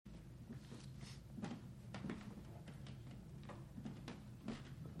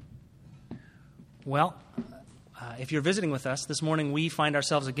Well, if you're visiting with us, this morning we find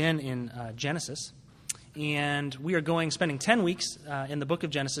ourselves again in Genesis, and we are spending 10 weeks in the book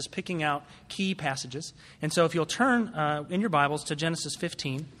of Genesis, picking out key passages. And so if you'll turn in your Bibles to Genesis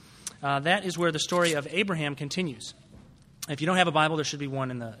 15, that is where the story of Abraham continues. If you don't have a Bible, there should be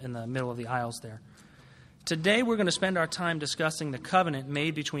one in the middle of the aisles there. Today we're going to spend our time discussing the covenant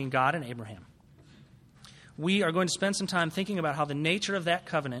made between God and Abraham. We are going to spend some time thinking about how the nature of that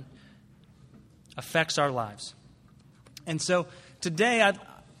covenant affects our lives. And so today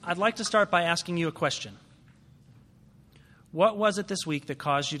I'd like to start by asking you a question. What was it this week that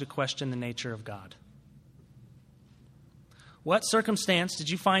caused you to question the nature of God? What circumstance did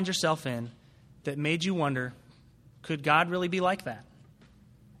you find yourself in that made you wonder, could God really be like that?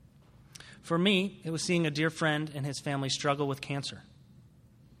 For me, it was seeing a dear friend and his family struggle with cancer.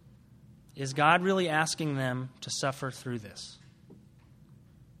 Is God really asking them to suffer through this?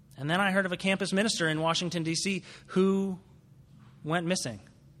 And then I heard of a campus minister in Washington, D.C. who went missing.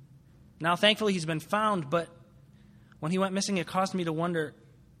 Now, thankfully, he's been found, but when he went missing, it caused me to wonder,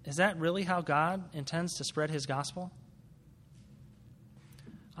 is that really how God intends to spread his gospel?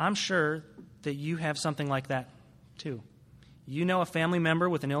 I'm sure that you have something like that, too. You know a family member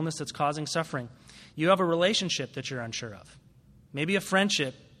with an illness that's causing suffering. You have a relationship that you're unsure of. Maybe a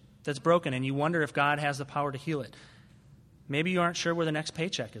friendship that's broken, and you wonder if God has the power to heal it. Maybe you aren't sure where the next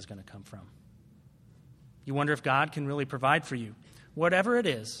paycheck is going to come from. You wonder if God can really provide for you. Whatever it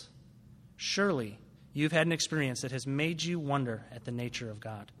is, surely you've had an experience that has made you wonder at the nature of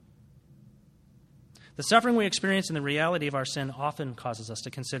God. The suffering we experience and the reality of our sin often causes us to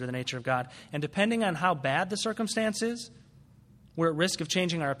consider the nature of God. And depending on how bad the circumstance is, we're at risk of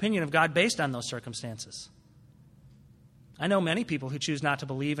changing our opinion of God based on those circumstances. I know many people who choose not to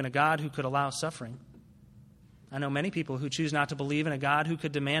believe in a God who could allow suffering. I know many people who choose not to believe in a God who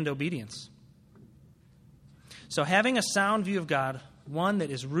could demand obedience. So having a sound view of God, one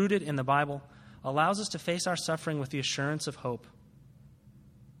that is rooted in the Bible, allows us to face our suffering with the assurance of hope.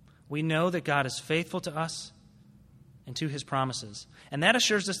 We know that God is faithful to us and to his promises, and that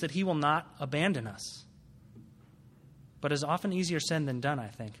assures us that he will not abandon us. But it's often easier said than done, I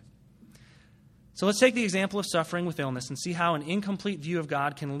think. So let's take the example of suffering with illness and see how an incomplete view of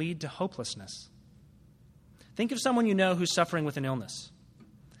God can lead to hopelessness. Think of someone you know who's suffering with an illness.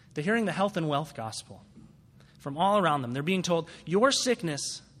 They're hearing the health and wealth gospel from all around them. They're being told, your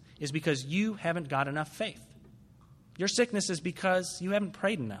sickness is because you haven't got enough faith. Your sickness is because you haven't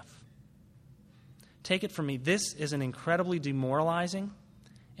prayed enough. Take it from me, this is an incredibly demoralizing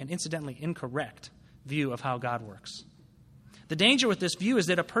and incidentally incorrect view of how God works. The danger with this view is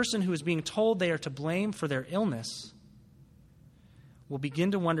that a person who is being told they are to blame for their illness will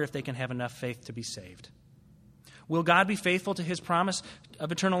begin to wonder if they can have enough faith to be saved. Will God be faithful to his promise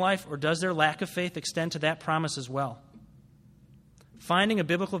of eternal life, or does their lack of faith extend to that promise as well? Finding a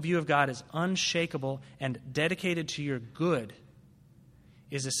biblical view of God is unshakable and dedicated to your good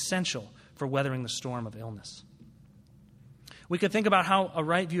is essential for weathering the storm of illness. We could think about how a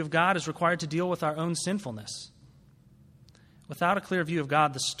right view of God is required to deal with our own sinfulness. Without a clear view of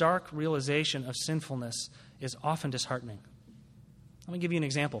God, the stark realization of sinfulness is often disheartening. Let me give you an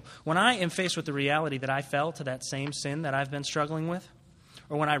example. When I am faced with the reality that I fell to that same sin that I've been struggling with,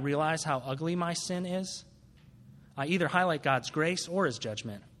 or when I realize how ugly my sin is, I either highlight God's grace or his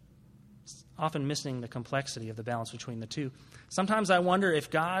judgment, often missing the complexity of the balance between the two. Sometimes I wonder if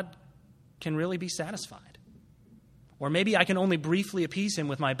God can really be satisfied. Or maybe I can only briefly appease him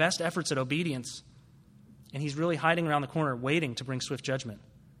with my best efforts at obedience, and he's really hiding around the corner waiting to bring swift judgment.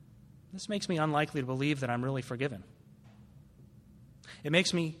 This makes me unlikely to believe that I'm really forgiven. It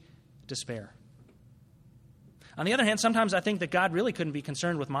makes me despair. On the other hand, sometimes I think that God really couldn't be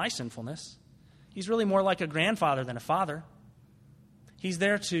concerned with my sinfulness. He's really more like a grandfather than a father. He's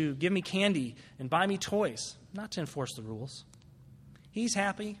there to give me candy and buy me toys, not to enforce the rules. He's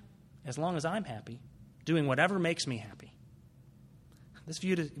happy as long as I'm happy, doing whatever makes me happy. This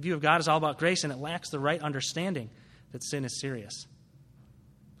view of God is all about grace, and it lacks the right understanding that sin is serious.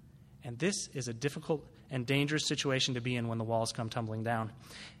 And this is a difficult and dangerous situation to be in when the walls come tumbling down.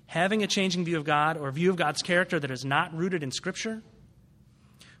 Having a changing view of God or a view of God's character that is not rooted in Scripture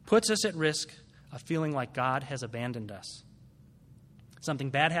puts us at risk of feeling like God has abandoned us. Something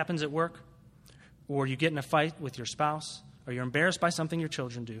bad happens at work, or you get in a fight with your spouse, or you're embarrassed by something your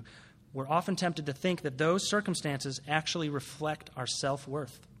children do. We're often tempted to think that those circumstances actually reflect our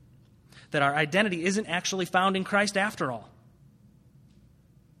self-worth, that our identity isn't actually found in Christ after all.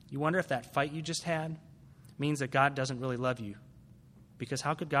 You wonder if that fight you just had means that God doesn't really love you, because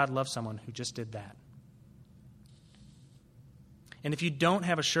how could God love someone who just did that? And if you don't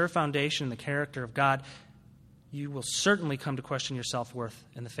have a sure foundation in the character of God, you will certainly come to question your self-worth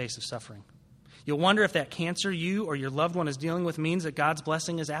in the face of suffering. You'll wonder if that cancer you or your loved one is dealing with means that God's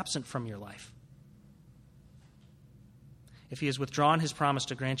blessing is absent from your life. If he has withdrawn his promise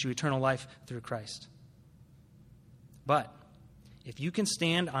to grant you eternal life through Christ. But if you can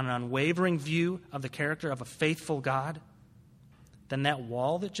stand on an unwavering view of the character of a faithful God, then that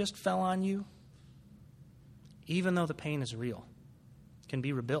wall that just fell on you, even though the pain is real, can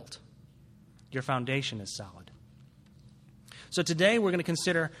be rebuilt. Your foundation is solid. So today we're going to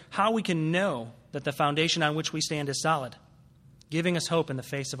consider how we can know that the foundation on which we stand is solid, giving us hope in the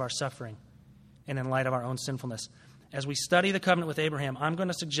face of our suffering and in light of our own sinfulness. As we study the covenant with Abraham, I'm going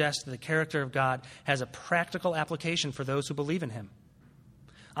to suggest that the character of God has a practical application for those who believe in him.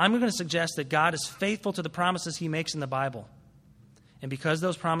 I'm going to suggest that God is faithful to the promises he makes in the Bible. And because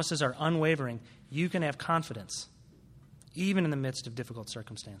those promises are unwavering, you can have confidence, even in the midst of difficult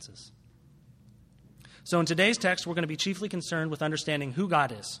circumstances. So in today's text, we're going to be chiefly concerned with understanding who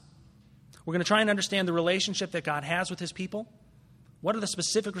God is. We're going to try and understand the relationship that God has with his people. What are the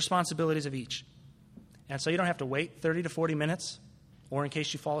specific responsibilities of each? And so you don't have to wait 30 to 40 minutes, or in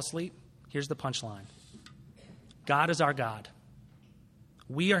case you fall asleep, here's the punchline. God is our God.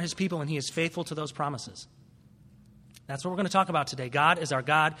 We are his people, and he is faithful to those promises. That's what we're going to talk about today. God is our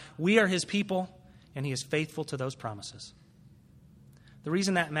God. We are his people, and he is faithful to those promises. The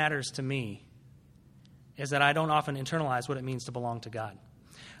reason that matters to me is that I don't often internalize what it means to belong to God.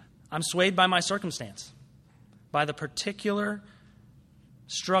 I'm swayed by my circumstance, by the particular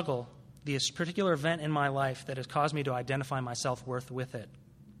struggle, the particular event in my life that has caused me to identify my self-worth with it.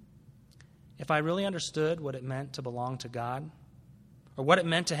 If I really understood what it meant to belong to God, or what it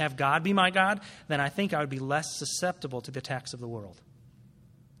meant to have God be my God, then I think I would be less susceptible to the attacks of the world.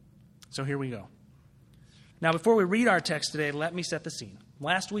 So here we go. Now, before we read our text today, let me set the scene.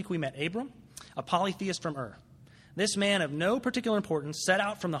 Last week we met Abram, a polytheist from Ur. This man of no particular importance set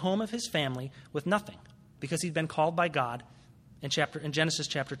out from the home of his family with nothing because he'd been called by God in Genesis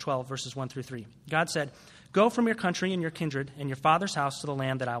chapter 12, verses 1 through 3. God said, "Go from your country and your kindred and your father's house to the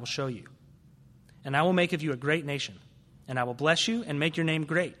land that I will show you. And I will make of you a great nation. And I will bless you and make your name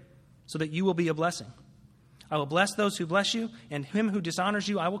great, so that you will be a blessing. I will bless those who bless you, and him who dishonors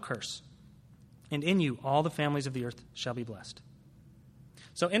you I will curse. And in you all the families of the earth shall be blessed."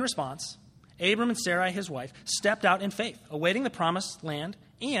 So in response, Abram and Sarai, his wife, stepped out in faith, awaiting the promised land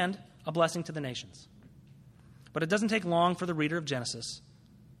and a blessing to the nations. But it doesn't take long for the reader of Genesis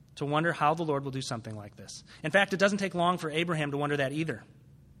to wonder how the Lord will do something like this. In fact, it doesn't take long for Abraham to wonder that either.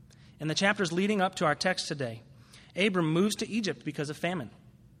 In the chapters leading up to our text today, Abram moves to Egypt because of famine.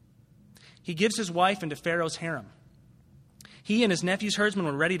 He gives his wife into Pharaoh's harem. He and his nephew's herdsmen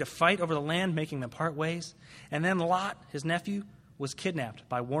were ready to fight over the land, making them part ways. And then Lot, his nephew, was kidnapped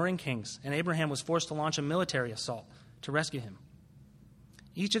by warring kings, and Abraham was forced to launch a military assault to rescue him.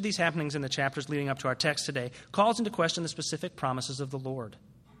 Each of these happenings in the chapters leading up to our text today calls into question the specific promises of the Lord.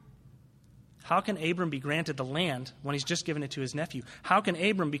 How can Abram be granted the land when he's just given it to his nephew? How can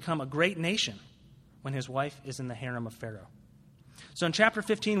Abram become a great nation when his wife is in the harem of Pharaoh? So in chapter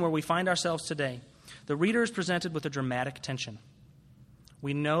 15, where we find ourselves today, the reader is presented with a dramatic tension.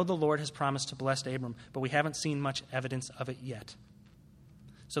 We know the Lord has promised to bless Abram, but we haven't seen much evidence of it yet.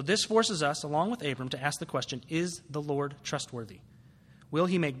 So this forces us, along with Abram, to ask the question, is the Lord trustworthy? Will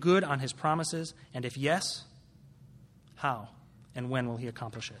he make good on his promises? And if yes, how and when will he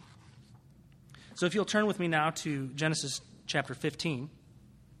accomplish it? So if you'll turn with me now to Genesis chapter 15,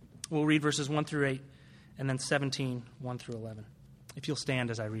 we'll read verses 1 through 8, and then 17, 1 through 11. If you'll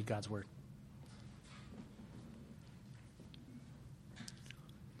stand as I read God's word.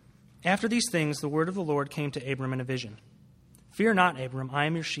 After these things, the word of the Lord came to Abram in a vision. "Fear not, Abram, I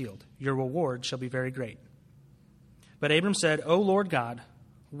am your shield. Your reward shall be very great." But Abram said, "O Lord God,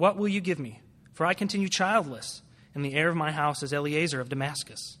 what will you give me? For I continue childless, and the heir of my house is Eliezer of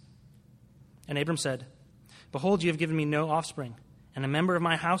Damascus." And Abram said, "Behold, you have given me no offspring, and a member of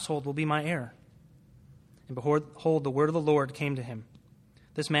my household will be my heir." And behold, the word of the Lord came to him.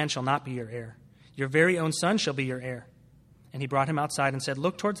 "This man shall not be your heir. Your very own son shall be your heir." And he brought him outside and said,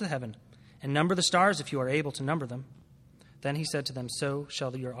 "Look towards the heaven, and number the stars if you are able to number them." Then he said to them, "So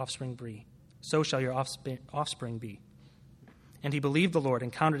shall your offspring be. So shall your offspring be." And he believed the Lord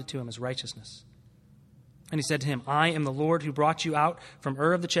and counted it to him as righteousness. And he said to him, "I am the Lord who brought you out from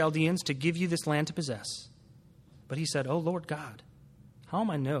Ur of the Chaldeans to give you this land to possess." But he said, "O Lord God, how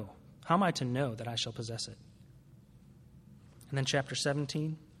am I to know that I shall possess it?" And then chapter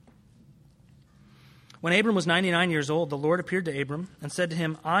 17. When Abram was 99 years old, the Lord appeared to Abram and said to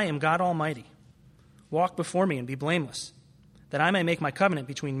him, "I am God Almighty. Walk before me and be blameless. that I may make my covenant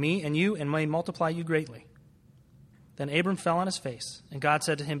between me and you and may multiply you greatly." Then Abram fell on his face, and God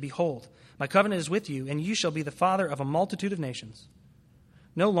said to him, "Behold, my covenant is with you, and you shall be the father of a multitude of nations.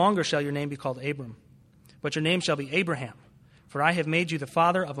 No longer shall your name be called Abram, but your name shall be Abraham, for I have made you the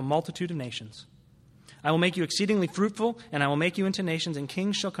father of a multitude of nations. I will make you exceedingly fruitful, and I will make you into nations, and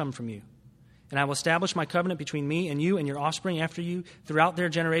kings shall come from you. And I will establish my covenant between me and you and your offspring after you throughout their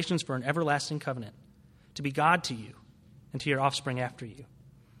generations for an everlasting covenant, to be God to you and to your offspring after you.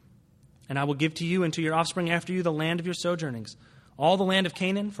 And I will give to you and to your offspring after you the land of your sojournings, all the land of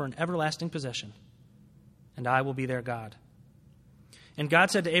Canaan for an everlasting possession. And I will be their God." And God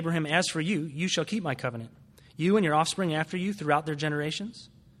said to Abraham, "As for you, you shall keep my covenant, you and your offspring after you throughout their generations.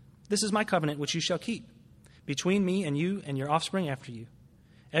 This is my covenant which you shall keep, between me and you and your offspring after you.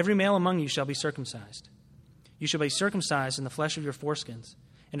 Every male among you shall be circumcised. You shall be circumcised in the flesh of your foreskins,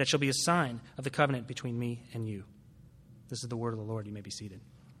 and it shall be a sign of the covenant between me and you." This is the word of the Lord. You may be seated.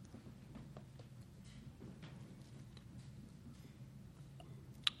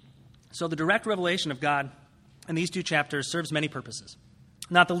 So the direct revelation of God in these two chapters serves many purposes,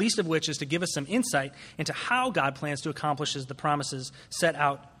 not the least of which is to give us some insight into how God plans to accomplish the promises set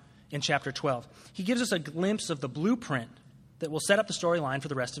out in chapter 12. He gives us a glimpse of the blueprint that will set up the storyline for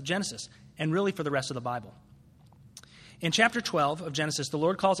the rest of Genesis, and really for the rest of the Bible. In chapter 12 of Genesis, the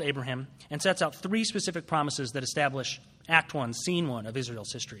Lord calls Abraham and sets out three specific promises that establish Act 1, Scene 1 of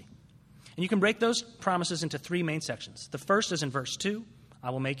Israel's history. And you can break those promises into three main sections. The first is in verse 2, "I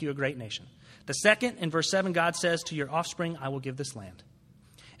will make you a great nation." The second, in verse 7, God says, "To your offspring I will give this land."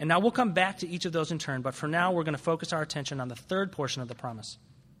 And now we'll come back to each of those in turn, but for now we're going to focus our attention on the third portion of the promise.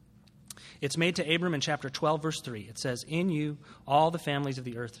 It's made to Abram in chapter 12, verse 3. It says, "In you all the families of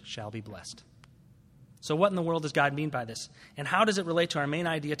the earth shall be blessed." So what in the world does God mean by this? And how does it relate to our main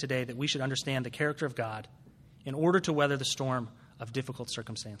idea today that we should understand the character of God in order to weather the storm of difficult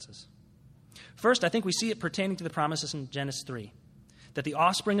circumstances? First, I think we see it pertaining to the promises in Genesis 3, that the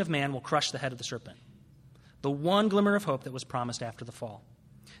offspring of man will crush the head of the serpent, the one glimmer of hope that was promised after the fall.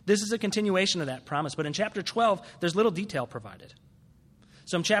 This is a continuation of that promise, but in chapter 12, there's little detail provided.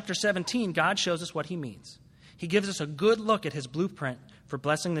 So in chapter 17, God shows us what he means. He gives us a good look at his blueprint for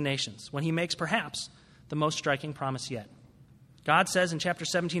blessing the nations when he makes perhaps the most striking promise yet. God says in chapter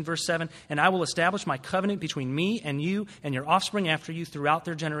 17, verse 7, "And I will establish my covenant between me and you and your offspring after you throughout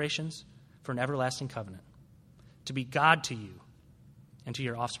their generations for an everlasting covenant, to be God to you and to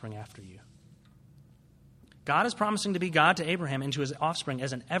your offspring after you." God is promising to be God to Abraham and to his offspring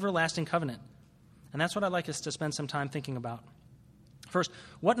as an everlasting covenant. And that's what I'd like us to spend some time thinking about. First,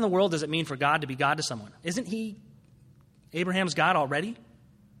 what in the world does it mean for God to be God to someone? Isn't he Abraham's God already?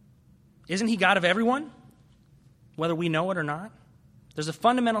 Isn't he God of everyone, whether we know it or not? There's a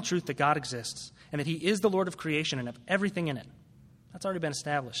fundamental truth that God exists and that he is the Lord of creation and of everything in it. That's already been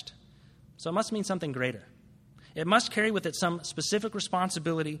established. So it must mean something greater. It must carry with it some specific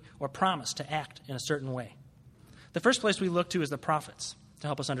responsibility or promise to act in a certain way. The first place we look to is the prophets to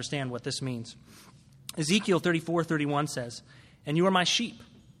help us understand what this means. Ezekiel 34:31 says, "And you are my sheep,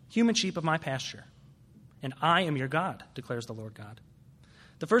 human sheep of my pasture, and I am your God, declares the Lord God."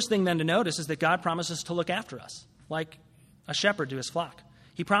 The first thing then to notice is that God promises to look after us, like a shepherd to his flock.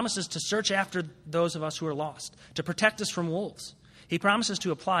 He promises to search after those of us who are lost, to protect us from wolves. He promises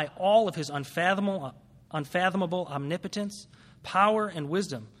to apply all of his unfathomable omnipotence, power, and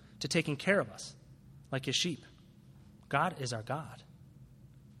wisdom to taking care of us, like his sheep. God is our God.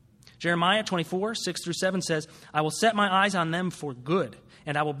 Jeremiah 24:6-7 says, "I will set my eyes on them for good,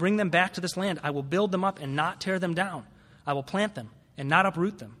 and I will bring them back to this land. I will build them up and not tear them down. I will plant them and not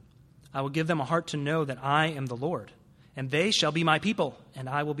uproot them. I will give them a heart to know that I am the Lord, and they shall be my people, and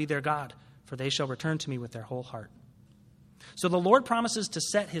I will be their God, for they shall return to me with their whole heart." So the Lord promises to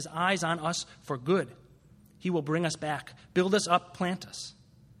set his eyes on us for good. He will bring us back, build us up, plant us.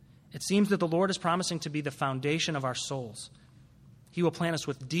 It seems that the Lord is promising to be the foundation of our souls. He will plant us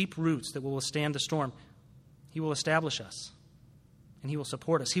with deep roots that will withstand the storm. He will establish us, and he will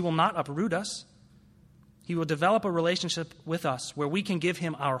support us. He will not uproot us. He will develop a relationship with us where we can give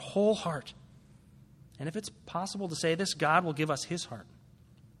him our whole heart. And if it's possible to say this, God will give us his heart.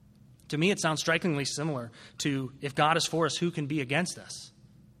 To me, it sounds strikingly similar to, if God is for us, who can be against us?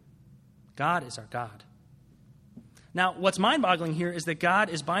 God is our God. Now, what's mind-boggling here is that God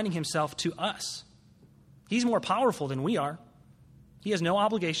is binding himself to us. He's more powerful than we are. He has no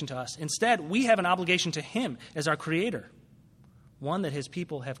obligation to us. Instead, we have an obligation to him as our creator, one that his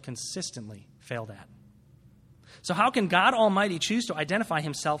people have consistently failed at. So how can God Almighty choose to identify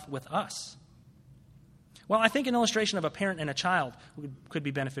himself with us? Well, I think an illustration of a parent and a child could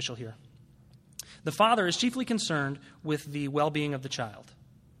be beneficial here. The father is chiefly concerned with the well-being of the child.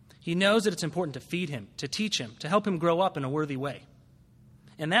 He knows that it's important to feed him, to teach him, to help him grow up in a worthy way.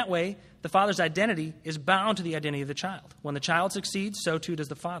 In that way, the father's identity is bound to the identity of the child. When the child succeeds, so too does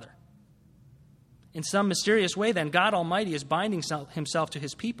the father. In some mysterious way, then, God Almighty is binding himself to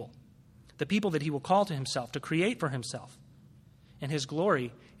his people, the people that he will call to himself, to create for himself. And his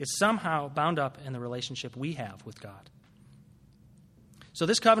glory is somehow bound up in the relationship we have with God. So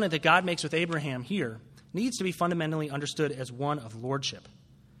this covenant that God makes with Abraham here needs to be fundamentally understood as one of lordship.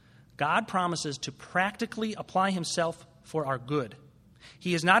 God promises to practically apply himself for our good.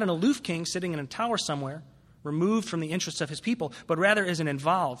 He is not an aloof king sitting in a tower somewhere, removed from the interests of his people, but rather is an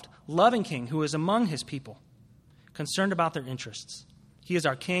involved, loving king who is among his people, concerned about their interests. He is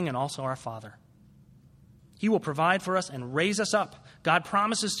our king and also our father. He will provide for us and raise us up. God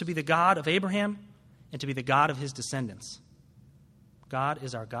promises to be the God of Abraham and to be the God of his descendants. God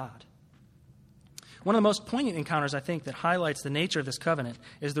is our God. One of the most poignant encounters, I think, that highlights the nature of this covenant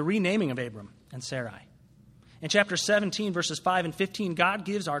is the renaming of Abram and Sarai. In chapter 17, verses 5 and 15, God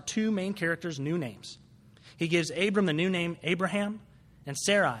gives our two main characters new names. He gives Abram the new name Abraham and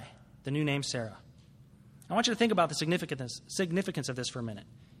Sarai the new name Sarah. I want you to think about the significance of this for a minute.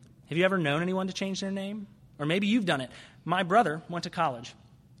 Have you ever known anyone to change their name? Or maybe you've done it. My brother went to college,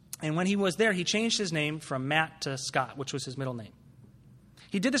 and when he was there, he changed his name from Matt to Scott, which was his middle name.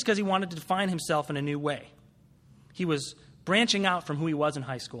 He did this because he wanted to define himself in a new way. He was branching out from who he was in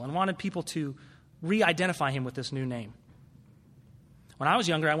high school and wanted people to re-identify him with this new name. When I was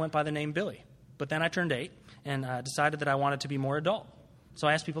younger, I went by the name Billy, but then I turned 8 and decided that I wanted to be more adult. So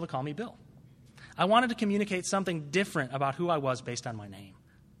I asked people to call me Bill. I wanted to communicate something different about who I was based on my name.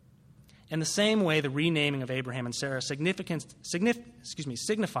 In the same way, the renaming of Abraham and Sarah signifies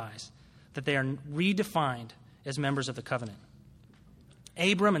that they are redefined as members of the covenant.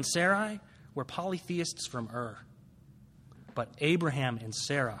 Abram and Sarai were polytheists from Ur, but Abraham and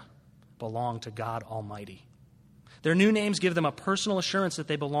Sarah belong to God Almighty. Their new names give them a personal assurance that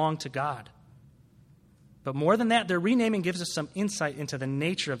they belong to God. But more than that, their renaming gives us some insight into the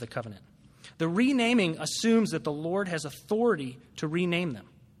nature of the covenant. The renaming assumes that the Lord has authority to rename them.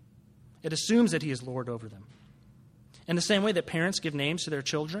 It assumes that he is Lord over them. In the same way that parents give names to their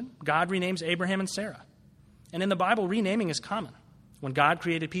children, God renames Abraham and Sarah. And in the Bible, renaming is common. When God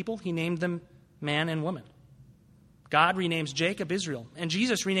created people, he named them man and woman. God renames Jacob Israel, and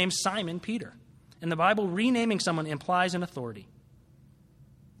Jesus renames Simon Peter. In the Bible, renaming someone implies an authority.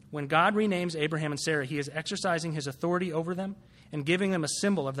 When God renames Abraham and Sarah, he is exercising his authority over them and giving them a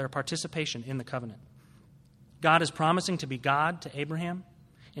symbol of their participation in the covenant. God is promising to be God to Abraham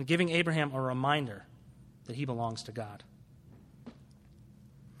and giving Abraham a reminder that he belongs to God.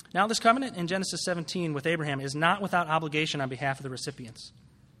 Now, this covenant in Genesis 17 with Abraham is not without obligation on behalf of the recipients.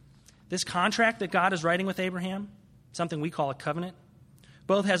 This contract that God is writing with Abraham, something we call a covenant,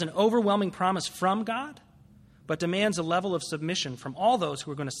 both has an overwhelming promise from God, but demands a level of submission from all those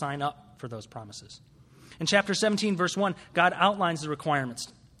who are going to sign up for those promises. In chapter 17, verse 1, God outlines the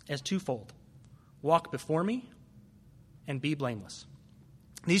requirements as twofold: walk before me and be blameless.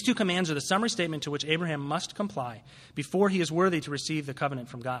 These two commands are the summary statement to which Abraham must comply before he is worthy to receive the covenant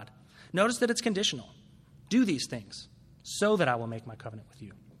from God. Notice that it's conditional. Do these things so that I will make my covenant with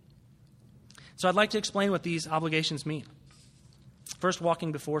you. So I'd like to explain what these obligations mean. First,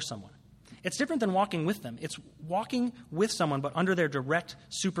 walking before someone. It's different than walking with them. It's walking with someone, but under their direct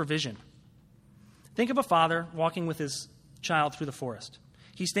supervision. Think of a father walking with his child through the forest.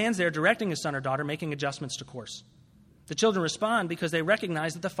 He stands there directing his son or daughter, making adjustments to course. The children respond because they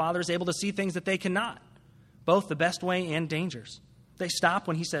recognize that the father is able to see things that they cannot, both the best way and dangers. They stop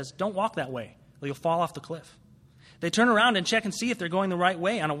when he says, "Don't walk that way, or you'll fall off the cliff." They turn around and check and see if they're going the right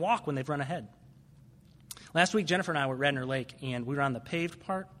way on a walk when they've run ahead. Last week, Jennifer and I were at Radnor Lake, and we were on the paved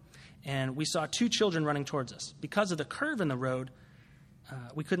part, and we saw two children running towards us. Because of the curve in the road,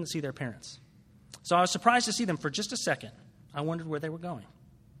 we couldn't see their parents. So I was surprised to see them for just a second. I wondered where they were going.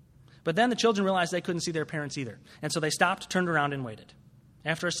 But then the children realized they couldn't see their parents either. And so they stopped, turned around, and waited.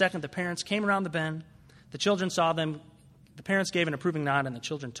 After a second, the parents came around the bend. The children saw them. The parents gave an approving nod, and the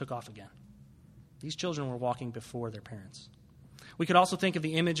children took off again. These children were walking before their parents. We could also think of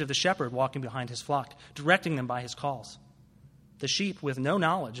the image of the shepherd walking behind his flock, directing them by his calls. The sheep, with no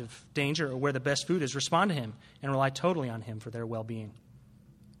knowledge of danger or where the best food is, respond to him and rely totally on him for their well-being.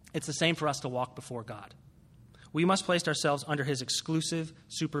 It's the same for us to walk before God. We must place ourselves under his exclusive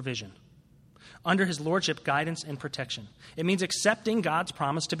supervision, under his lordship, guidance, and protection. It means accepting God's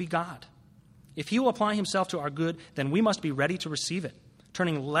promise to be God. If he will apply himself to our good, then we must be ready to receive it,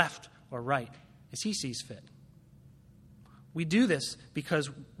 turning left or right as he sees fit. We do this because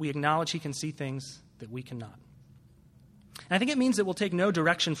we acknowledge he can see things that we cannot. And I think it means that we'll take no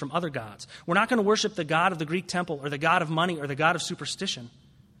direction from other gods. We're not going to worship the god of the Greek temple or the god of money or the god of superstition.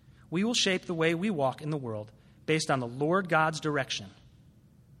 We will shape the way we walk in the world based on the Lord God's direction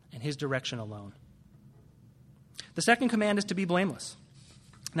and his direction alone. The second command is to be blameless.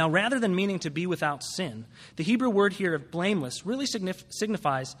 Now, rather than meaning to be without sin, the Hebrew word here of blameless really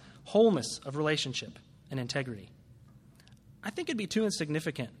signifies wholeness of relationship and integrity. I think it'd be too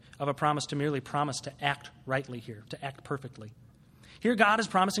insignificant of a promise to merely promise to act rightly here, to act perfectly. Here, God is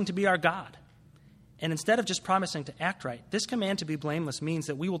promising to be our God. And instead of just promising to act right, this command to be blameless means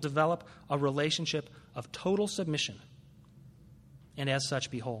that we will develop a relationship of total submission and as such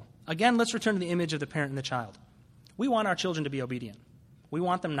be whole. Again, let's return to the image of the parent and the child. We want our children to be obedient. We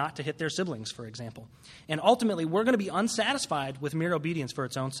want them not to hit their siblings, for example. And ultimately, we're going to be unsatisfied with mere obedience for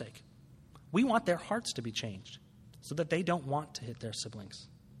its own sake. We want their hearts to be changed so that they don't want to hit their siblings.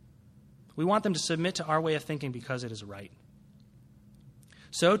 We want them to submit to our way of thinking because it is right.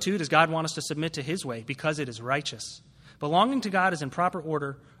 So, too, does God want us to submit to his way because it is righteous. Belonging to God is in proper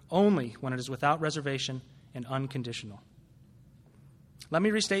order only when it is without reservation and unconditional. Let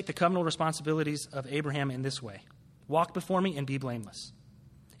me restate the covenantal responsibilities of Abraham in this way. Walk before me and be blameless.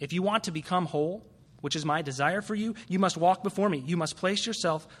 If you want to become whole, which is my desire for you, you must walk before me. You must place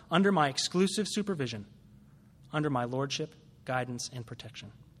yourself under my exclusive supervision, under my lordship, guidance, and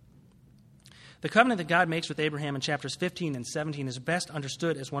protection. The covenant that God makes with Abraham in chapters 15 and 17 is best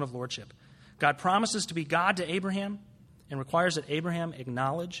understood as one of lordship. God promises to be God to Abraham and requires that Abraham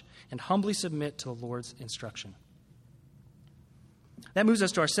acknowledge and humbly submit to the Lord's instruction. That moves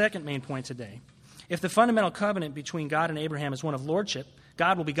us to our second main point today. If the fundamental covenant between God and Abraham is one of lordship,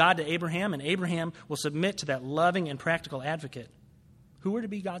 God will be God to Abraham, and Abraham will submit to that loving and practical advocate. Who are to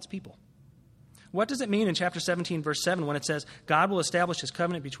be God's people? What does it mean in chapter 17, verse 7, when it says, God will establish his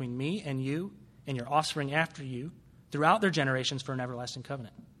covenant between me and you and your offspring after you throughout their generations for an everlasting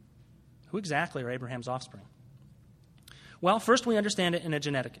covenant? Who exactly are Abraham's offspring? Well, first we understand it in a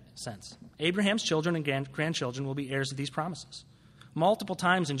genetic sense. Abraham's children and grandchildren will be heirs of these promises. Multiple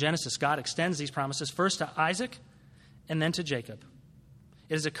times in Genesis, God extends these promises first to Isaac and then to Jacob.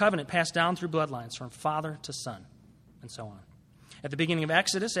 It is a covenant passed down through bloodlines from father to son, and so on. At the beginning of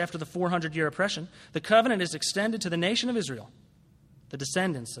Exodus, after the 400-year oppression, the covenant is extended to the nation of Israel, the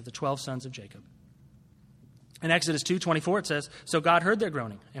descendants of the 12 sons of Jacob. In Exodus 2:24, it says, So God heard their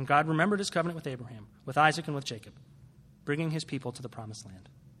groaning, and God remembered his covenant with Abraham, with Isaac, and with Jacob, bringing his people to the promised land.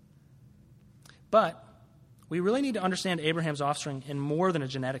 But we really need to understand Abraham's offspring in more than a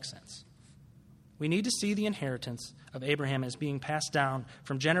genetic sense. We need to see the inheritance of Abraham as being passed down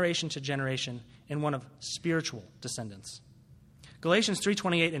from generation to generation in one of spiritual descendants. Galatians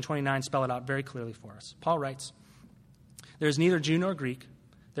 3:28 and 29 spell it out very clearly for us. Paul writes, There is neither Jew nor Greek,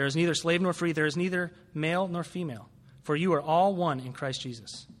 there is neither slave nor free, there is neither male nor female, for you are all one in Christ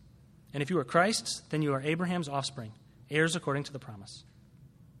Jesus. And if you are Christ's, then you are Abraham's offspring, heirs according to the promise.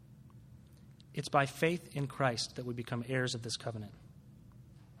 It's by faith in Christ that we become heirs of this covenant.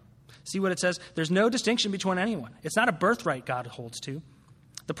 See what it says? There's no distinction between anyone. It's not a birthright God holds to.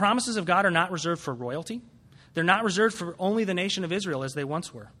 The promises of God are not reserved for royalty. They're not reserved for only the nation of Israel as they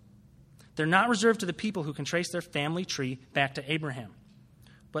once were. They're not reserved to the people who can trace their family tree back to Abraham.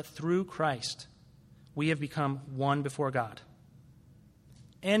 But through Christ, we have become one before God.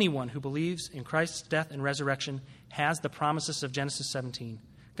 Anyone who believes in Christ's death and resurrection has the promises of Genesis 17.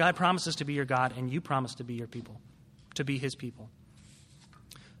 God promises to be your God, and you promise to be your people, to be his people.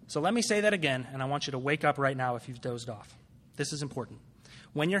 So let me say that again, and I want you to wake up right now if you've dozed off. This is important.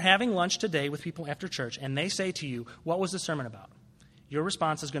 When you're having lunch today with people after church, and they say to you, what was the sermon about? Your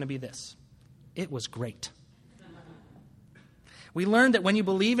response is going to be this: it was great. We learned that when you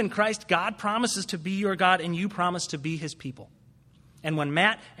believe in Christ, God promises to be your God, and you promise to be his people. And when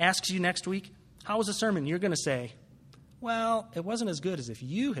Matt asks you next week, how was the sermon? You're going to say, well, it wasn't as good as if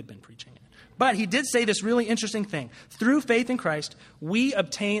you had been preaching it. But he did say this really interesting thing. Through faith in Christ, we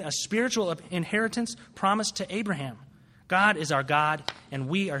obtain a spiritual inheritance promised to Abraham. God is our God, and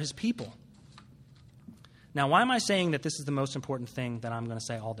we are his people. Now, why am I saying that this is the most important thing that I'm going to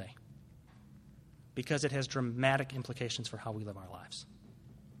say all day? Because it has dramatic implications for how we live our lives.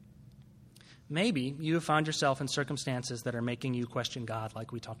 Maybe you have found yourself in circumstances that are making you question God,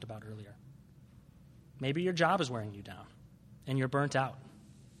 like we talked about earlier. Maybe your job is wearing you down, and you're burnt out.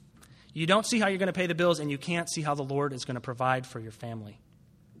 You don't see how you're going to pay the bills, and you can't see how the Lord is going to provide for your family.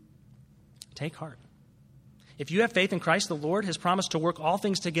 Take heart. If you have faith in Christ, the Lord has promised to work all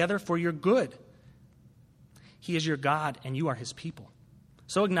things together for your good. He is your God, and you are his people.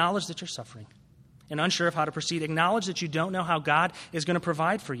 So acknowledge that you're suffering. and unsure of how to proceed, acknowledge that you don't know how God is going to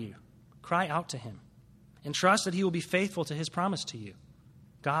provide for you. Cry out to him and trust that he will be faithful to his promise to you.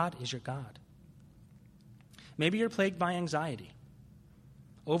 God is your God. Maybe you're plagued by anxiety,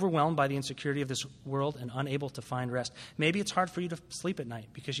 overwhelmed by the insecurity of this world and unable to find rest. Maybe it's hard for you to sleep at night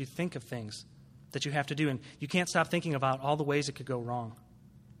because you think of things that you have to do and you can't stop thinking about all the ways it could go wrong.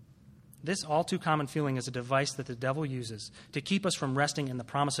 This all too common feeling is a device that the devil uses to keep us from resting in the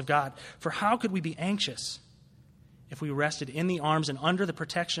promise of God. For how could we be anxious if we rested in the arms and under the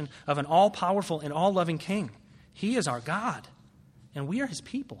protection of an all-powerful and all-loving King? He is our God, and we are his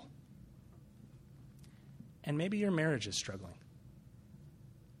people. And maybe your marriage is struggling.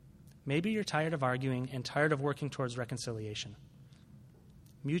 Maybe you're tired of arguing and tired of working towards reconciliation.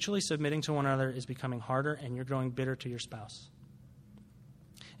 Mutually submitting to one another is becoming harder, and you're growing bitter to your spouse.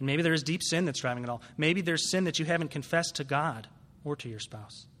 And maybe there is deep sin that's driving it all. Maybe there's sin that you haven't confessed to God or to your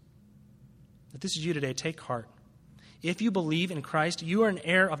spouse. If this is you today, take heart. If you believe in Christ, you are an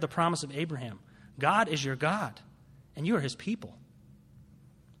heir of the promise of Abraham. God is your God, and you are his people.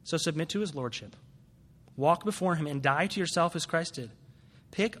 So submit to his lordship. Walk before him and die to yourself as Christ did.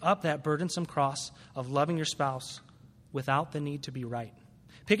 Pick up that burdensome cross of loving your spouse without the need to be right.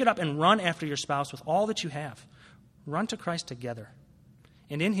 Pick it up and run after your spouse with all that you have. Run to Christ together.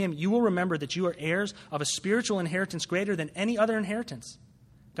 And in him, you will remember that you are heirs of a spiritual inheritance greater than any other inheritance.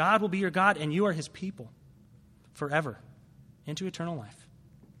 God will be your God, and you are his people forever into eternal life.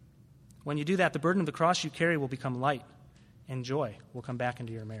 When you do that, the burden of the cross you carry will become light, and joy will come back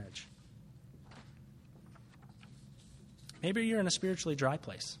into your marriage. Maybe you're in a spiritually dry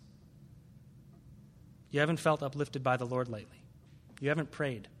place. You haven't felt uplifted by the Lord lately. You haven't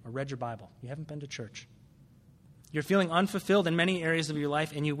prayed or read your Bible. You haven't been to church. You're feeling unfulfilled in many areas of your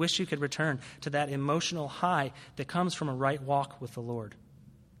life, and you wish you could return to that emotional high that comes from a right walk with the Lord.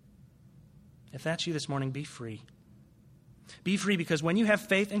 If that's you this morning, be free. Be free, because when you have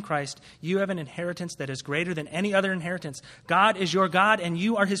faith in Christ, you have an inheritance that is greater than any other inheritance. God is your God, and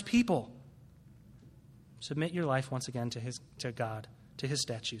you are his people. Submit your life once again to God, to his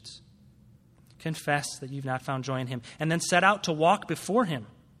statutes. Confess that you've not found joy in him, and then set out to walk before him.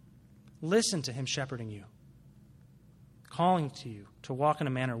 Listen to him shepherding you, calling to you to walk in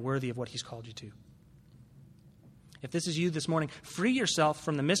a manner worthy of what he's called you to. If this is you this morning, free yourself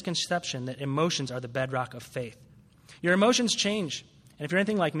from the misconception that emotions are the bedrock of faith. Your emotions change, and if you're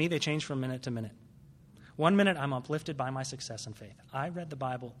anything like me, they change from minute to minute. 1 minute, I'm uplifted by my success in faith. I read the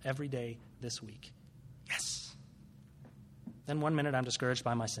Bible every day this week. Yes. Then 1 minute, I'm discouraged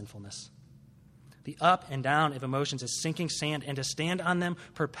by my sinfulness. The up and down of emotions is sinking sand, and to stand on them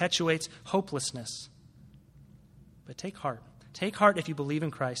perpetuates hopelessness. But take heart. Take heart if you believe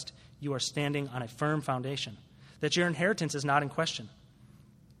in Christ. You are standing on a firm foundation, that your inheritance is not in question.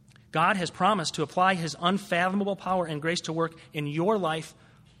 God has promised to apply his unfathomable power and grace to work in your life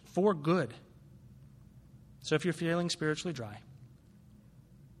for good. So if you're feeling spiritually dry,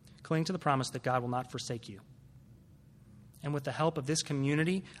 cling to the promise that God will not forsake you. And with the help of this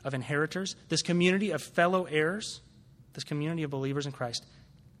community of inheritors, this community of fellow heirs, this community of believers in Christ,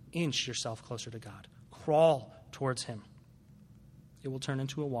 inch yourself closer to God. Crawl towards him. It will turn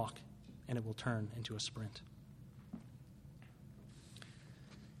into a walk, and it will turn into a sprint.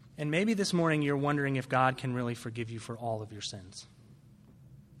 And maybe this morning you're wondering if God can really forgive you for all of your sins.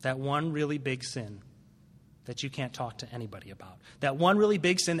 That one really big sin that you can't talk to anybody about. That one really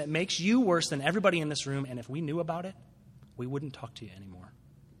big sin that makes you worse than everybody in this room, and if we knew about it, we wouldn't talk to you anymore.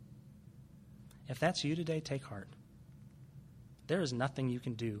 If that's you today, take heart. There is nothing you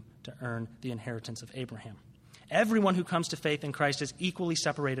can do to earn the inheritance of Abraham. Everyone who comes to faith in Christ is equally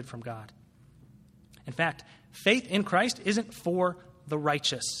separated from God. In fact, faith in Christ isn't for the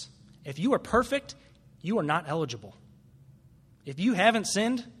righteous. If you are perfect, you are not eligible. If you haven't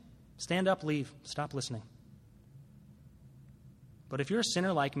sinned, stand up, leave, stop listening. But if you're a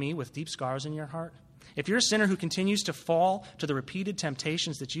sinner like me with deep scars in your heart, if you're a sinner who continues to fall to the repeated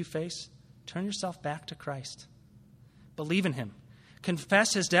temptations that you face, turn yourself back to Christ. Believe in him.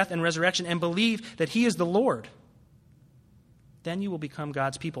 Confess his death and resurrection and believe that he is the Lord. Then you will become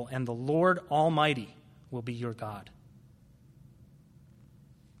God's people, and the Lord Almighty will be your God.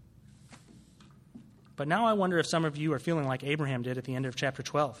 But now I wonder if some of you are feeling like Abraham did at the end of chapter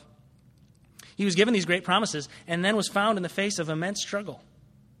 12. He was given these great promises and then was found in the face of immense struggle.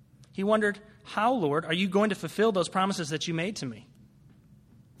 He wondered, how, Lord, are you going to fulfill those promises that you made to me?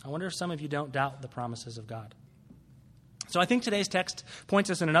 I wonder if some of you don't doubt the promises of God. So I think today's text points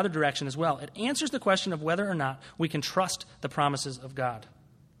us in another direction as well. It answers the question of whether or not we can trust the promises of God.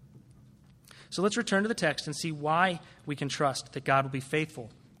 So let's return to the text and see why we can trust that God will be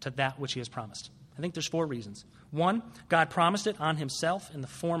faithful to that which he has promised. And I think there's 4 reasons. 1, God promised it on himself in the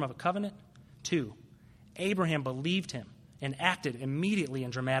form of a covenant. 2, Abraham believed him and acted immediately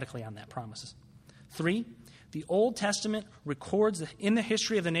and dramatically on that promise. 3, the Old Testament records in the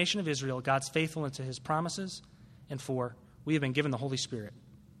history of the nation of Israel God's faithfulness to his promises. And 4, we have been given the Holy Spirit,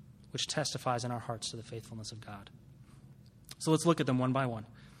 which testifies in our hearts to the faithfulness of God. So let's look at them one by one.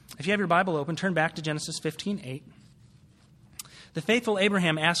 If you have your Bible open, turn back to Genesis 15:8. The faithful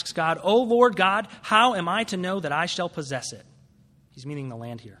Abraham asks God, "O Lord God, how am I to know that I shall possess it?" He's meaning the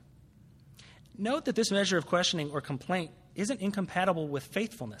land here. Note that this measure of questioning or complaint isn't incompatible with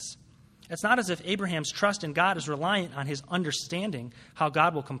faithfulness. It's not as if Abraham's trust in God is reliant on his understanding how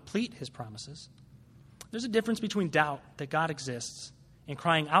God will complete his promises. There's a difference between doubt that God exists and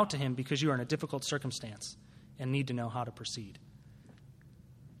crying out to him because you are in a difficult circumstance and need to know how to proceed.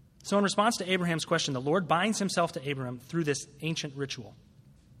 So in response to Abraham's question, the Lord binds himself to Abraham through this ancient ritual.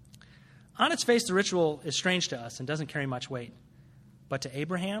 On its face, the ritual is strange to us and doesn't carry much weight. But to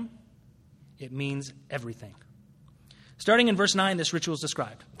Abraham, it means everything. Starting in verse 9, this ritual is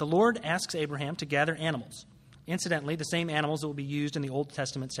described. The Lord asks Abraham to gather animals. Incidentally, the same animals that will be used in the Old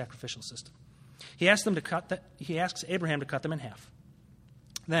Testament sacrificial system. He asks Abraham to cut them in half.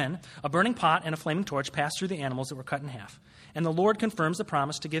 Then, a burning pot and a flaming torch pass through the animals that were cut in half, and the Lord confirms the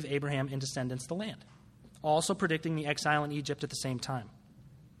promise to give Abraham and descendants the land, also predicting the exile in Egypt at the same time.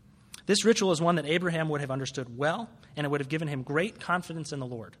 This ritual is one that Abraham would have understood well, and it would have given him great confidence in the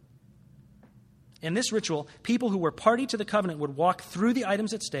Lord. In this ritual, people who were party to the covenant would walk through the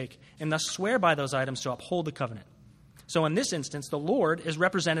items at stake and thus swear by those items to uphold the covenant. So in this instance, the Lord is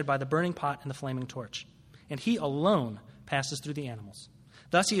represented by the burning pot and the flaming torch, and he alone passes through the animals.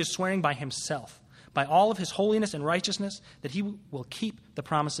 Thus he is swearing by himself, by all of his holiness and righteousness, that he will keep the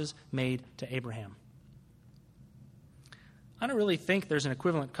promises made to Abraham. I don't really think there's an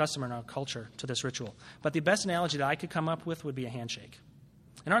equivalent custom in our culture to this ritual, but the best analogy that I could come up with would be a handshake.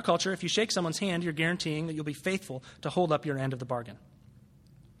 In our culture, if you shake someone's hand, you're guaranteeing that you'll be faithful to hold up your end of the bargain.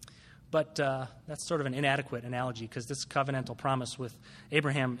 But that's sort of an inadequate analogy because this covenantal promise with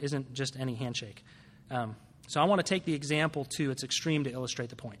Abraham isn't just any handshake. So I want to take the example to its extreme to illustrate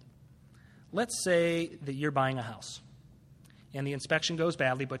the point. Let's say that you're buying a house, and the inspection goes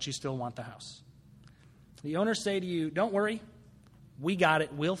badly, but you still want the house. The owners say to you, "Don't worry, we got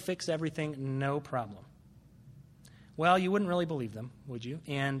it. We'll fix everything, no problem." Well, you wouldn't really believe them, would you?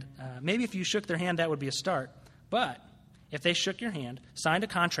 And maybe if you shook their hand, that would be a start. But if they shook your hand, signed a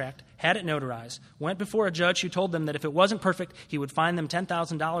contract, had it notarized, went before a judge who told them that if it wasn't perfect, he would fine them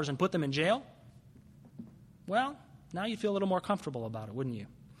 $10,000 and put them in jail, well, now you'd feel a little more comfortable about it, wouldn't you?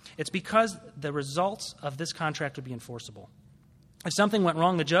 It's because the results of this contract would be enforceable. If something went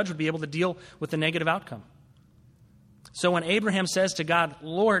wrong, the judge would be able to deal with the negative outcome. So when Abraham says to God,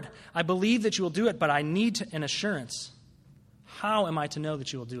 "Lord, I believe that you will do it, but I need an assurance. How am I to know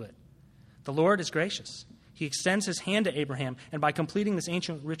that you will do it?" The Lord is gracious. He extends his hand to Abraham, and by completing this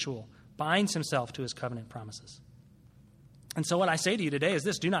ancient ritual, binds himself to his covenant promises. And so what I say to you today is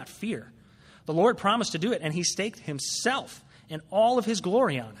this: do not fear. The Lord promised to do it, and he staked himself and all of his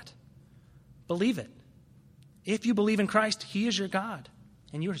glory on it. Believe it. If you believe in Christ, he is your God,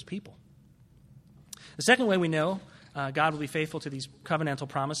 and you are his people. The second way we know God will be faithful to these covenantal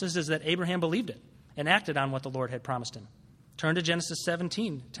promises is that Abraham believed it and acted on what the Lord had promised him. Turn to Genesis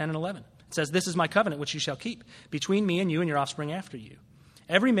 17, 10 and 11. It says, "This is my covenant which you shall keep between me and you and your offspring after you.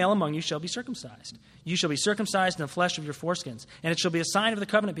 Every male among you shall be circumcised. You shall be circumcised in the flesh of your foreskins, and it shall be a sign of the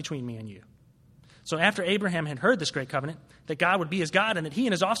covenant between me and you." So after Abraham had heard this great covenant, that God would be his God and that he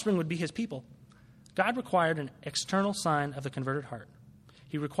and his offspring would be his people, God required an external sign of the converted heart.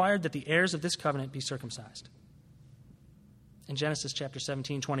 He required that the heirs of this covenant be circumcised. In Genesis chapter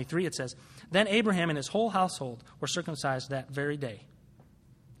 17, 23, it says, "Then Abraham and his whole household were circumcised that very day."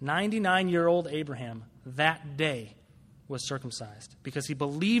 99-year-old Abraham that day was circumcised because he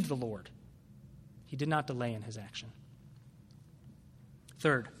believed the Lord. He did not delay in his action.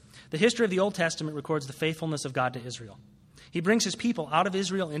 Third, the history of the Old Testament records the faithfulness of God to Israel. He brings his people out of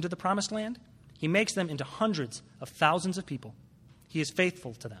Israel into the promised land. He makes them into hundreds of thousands of people. He is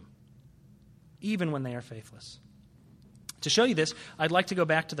faithful to them, even when they are faithless. To show you this, I'd like to go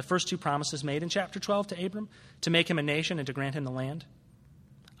back to the first 2 promises made in chapter 12 to Abram, to make him a nation and to grant him the land.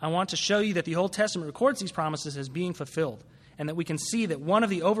 I want to show you that the Old Testament records these promises as being fulfilled, and that we can see that one of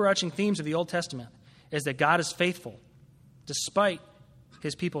the overarching themes of the Old Testament is that God is faithful, despite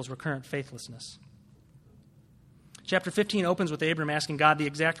his people's recurrent faithlessness. Chapter 15 opens with Abram asking God the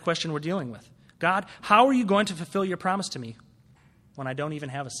exact question we're dealing with. "God, how are you going to fulfill your promise to me when I don't even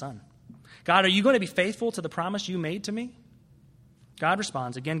have a son? God, are you going to be faithful to the promise you made to me?" God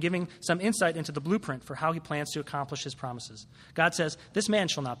responds, again giving some insight into the blueprint for how he plans to accomplish his promises. God says, "This man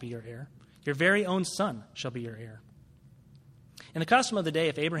shall not be your heir. Your very own son shall be your heir." In the custom of the day,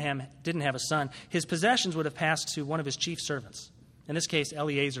 if Abraham didn't have a son, his possessions would have passed to one of his chief servants, in this case,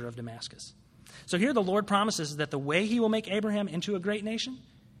 Eliezer of Damascus. So here the Lord promises that the way he will make Abraham into a great nation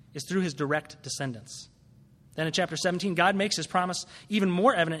is through his direct descendants. Then in chapter 17, God makes his promise even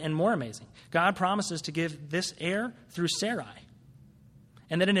more evident and more amazing. God promises to give this heir through Sarai,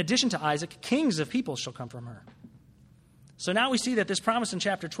 and that in addition to Isaac, kings of peoples shall come from her. So now we see that this promise in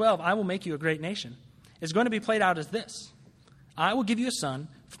chapter 12, "I will make you a great nation," is going to be played out as this: "I will give you a son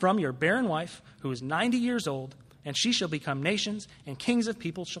from your barren wife who is 90 years old, and she shall become nations, and kings of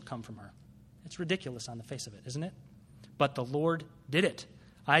peoples shall come from her." It's ridiculous on the face of it, isn't it? But the Lord did it.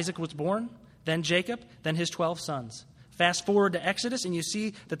 Isaac was born, then Jacob, then his 12 sons. Fast forward to Exodus, and you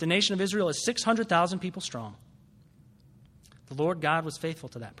see that the nation of Israel is 600,000 people strong. The Lord God was faithful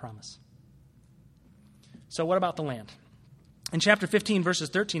to that promise. So what about the land? In chapter 15, verses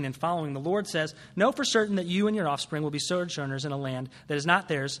 13 and following, the Lord says, "Know for certain that you and your offspring will be sojourners in a land that is not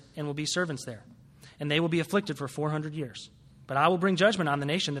theirs, and will be servants there. And they will be afflicted for 400 years. But I will bring judgment on the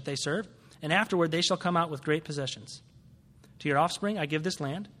nation that they serve, and afterward they shall come out with great possessions. To your offspring I give this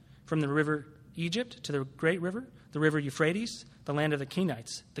land, from the river Egypt to the great river, the river Euphrates, the land of the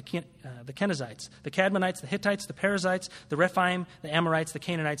Kenites, the Kenizzites, the Cadmonites, the Hittites, the Perizzites, the Rephaim, the Amorites, the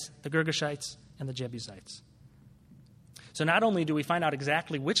Canaanites, the Girgashites, and the Jebusites." So not only do we find out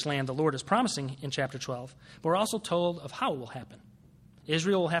exactly which land the Lord is promising in chapter 12, but we're also told of how it will happen.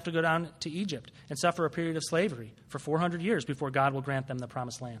 Israel will have to go down to Egypt and suffer a period of slavery for 400 years before God will grant them the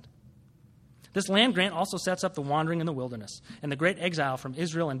promised land. This land grant also sets up the wandering in the wilderness and the great exile from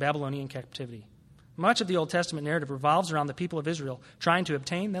Israel and Babylonian captivity. Much of the Old Testament narrative revolves around the people of Israel trying to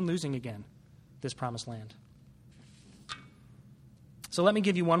obtain, then losing again, this promised land. So let me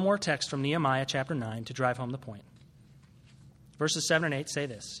give you one more text from Nehemiah chapter 9 to drive home the point. Verses 7 and 8 say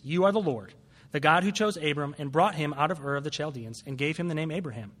this: "You are the Lord, the God who chose Abram and brought him out of Ur of the Chaldeans and gave him the name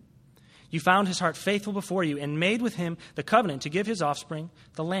Abraham. You found his heart faithful before you and made with him the covenant to give his offspring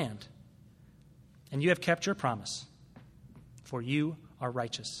the land. And you have kept your promise, for you are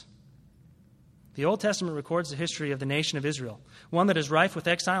righteous." The Old Testament records the history of the nation of Israel, one that is rife with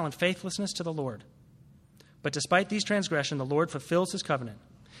exile and faithlessness to the Lord. But despite these transgressions, the Lord fulfills his covenant.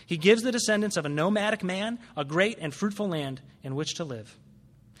 He gives the descendants of a nomadic man a great and fruitful land in which to live.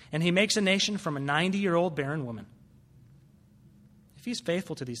 And he makes a nation from a 90-year-old barren woman. If he's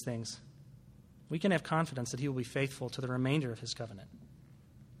faithful to these things, we can have confidence that he will be faithful to the remainder of his covenant.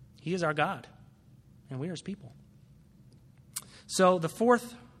 He is our God, and we are his people. So the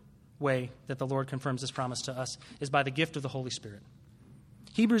fourth way that the Lord confirms this promise to us is by the gift of the Holy Spirit.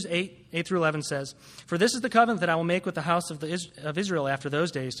 Hebrews 8 through 11 says, "For this is the covenant that I will make with the house of Israel after those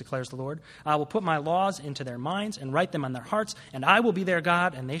days, declares the Lord. I will put my laws into their minds and write them on their hearts, and I will be their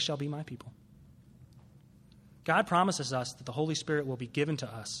God, and they shall be my people." God promises us that the Holy Spirit will be given to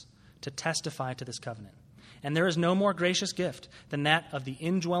us to testify to this covenant. And there is no more gracious gift than that of the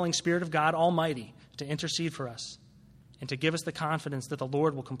indwelling Spirit of God Almighty to intercede for us and to give us the confidence that the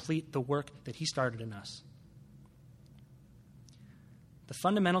Lord will complete the work that he started in us. The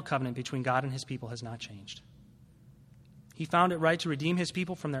fundamental covenant between God and his people has not changed. He found it right to redeem his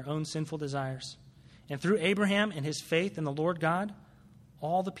people from their own sinful desires. And through Abraham and his faith in the Lord God,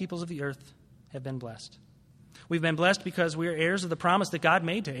 all the peoples of the earth have been blessed. We've been blessed because we are heirs of the promise that God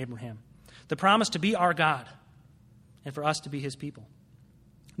made to Abraham, the promise to be our God and for us to be his people,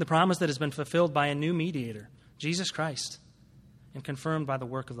 the promise that has been fulfilled by a new mediator, Jesus Christ, and confirmed by the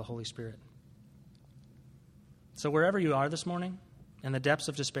work of the Holy Spirit. So wherever you are this morning, in the depths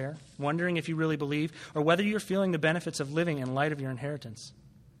of despair, wondering if you really believe, or whether you're feeling the benefits of living in light of your inheritance,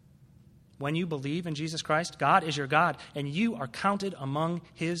 when you believe in Jesus Christ, God is your God, and you are counted among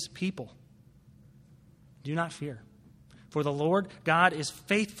his people. Do not fear, for the Lord God is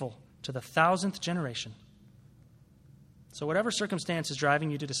faithful to the 1,000th generation. So whatever circumstance is driving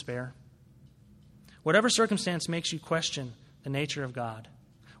you to despair, whatever circumstance makes you question the nature of God,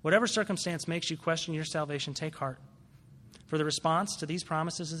 whatever circumstance makes you question your salvation, take heart. For the response to these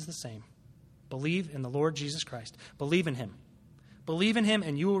promises is the same. Believe in the Lord Jesus Christ. Believe in him. Believe in him,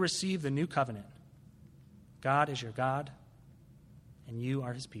 and you will receive the new covenant. God is your God, and you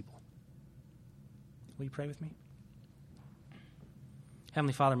are his people. Will you pray with me?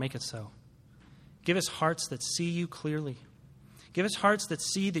 Heavenly Father, make it so. Give us hearts that see you clearly. Give us hearts that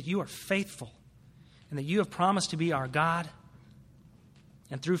see that you are faithful and that you have promised to be our God.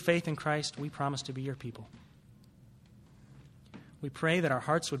 And through faith in Christ, we promise to be your people. We pray that our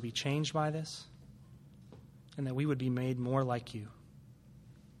hearts would be changed by this and that we would be made more like you.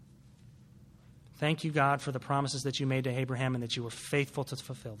 Thank you, God, for the promises that you made to Abraham and that you were faithful to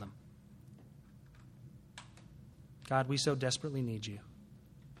fulfill them. God, we so desperately need you.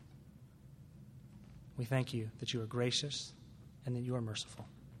 We thank you that you are gracious and that you are merciful.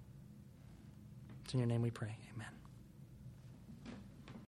 It's in your name we pray. Amen.